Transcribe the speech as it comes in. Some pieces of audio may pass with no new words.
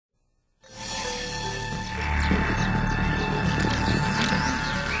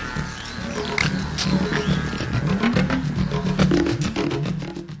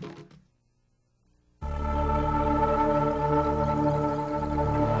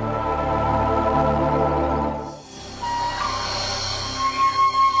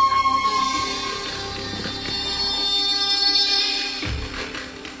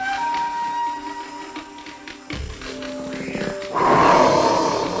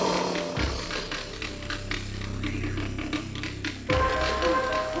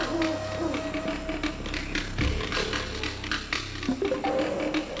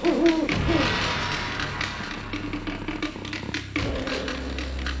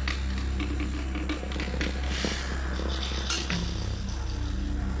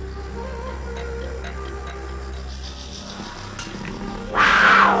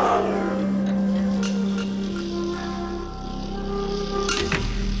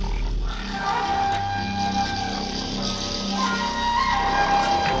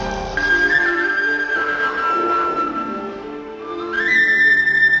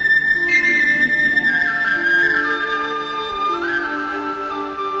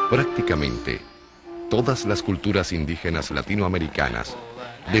Prácticamente todas las culturas indígenas latinoamericanas,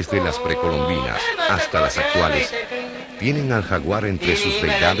 desde las precolombinas hasta las actuales, tienen al jaguar entre sus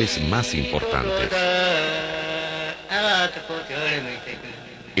deidades más importantes.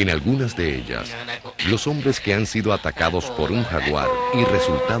 En algunas de ellas, los hombres que han sido atacados por un jaguar y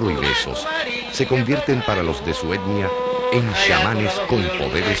resultado ilesos, se convierten para los de su etnia en chamanes con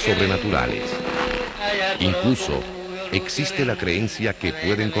poderes sobrenaturales. Incluso, existe la creencia que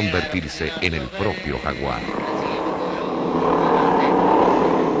pueden convertirse en el propio jaguar.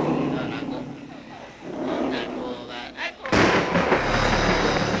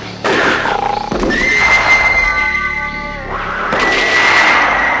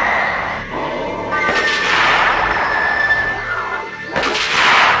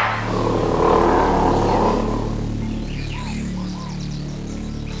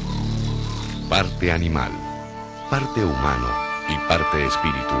 Parte animal, parte humano y parte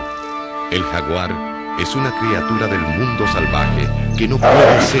espíritu. El jaguar es una criatura del mundo salvaje que no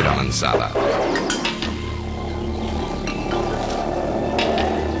puede ser amansada.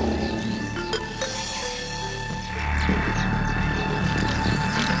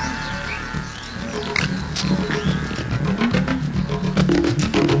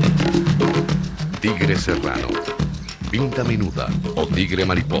 Tigre serrano, pinta menuda o tigre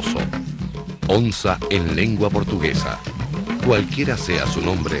mariposo. Onza en lengua portuguesa, cualquiera sea su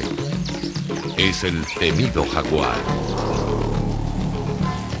nombre, es el temido jaguar.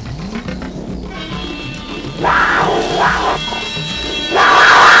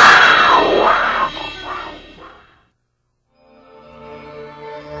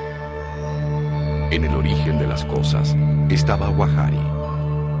 En el origen de las cosas estaba Wahari.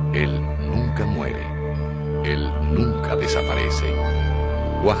 Él nunca muere, él nunca desaparece.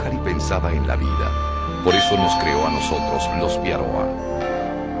 Wahari pensaba en la vida, por eso nos creó a nosotros, los Piaroa.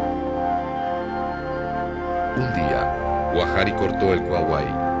 Un día, Wahari cortó el cuahuay,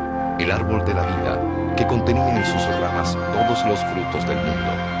 el árbol de la vida, que contenía en sus ramas todos los frutos del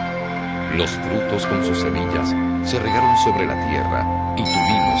mundo. Los frutos con sus semillas se regaron sobre la tierra y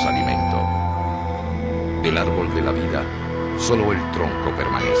tuvimos alimento. Del árbol de la vida, solo el tronco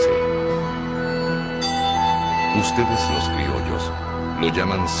permanece. Ustedes, los criollos, lo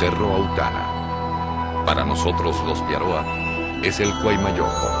llaman Cerro Autana. Para nosotros los Piaroa es el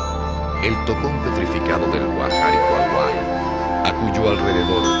Cuaymayojo, el tocón petrificado del Wahari Cuahuay, a cuyo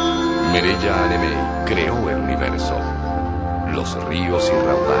alrededor Merella Anemey creó el universo, los ríos y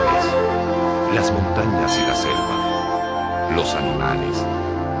raudales, las montañas y la selva, los animales,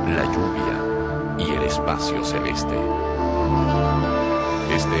 la lluvia y el espacio celeste.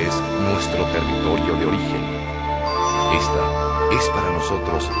 Este es nuestro territorio de origen. Esta es para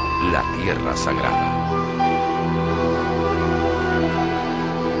nosotros la tierra sagrada.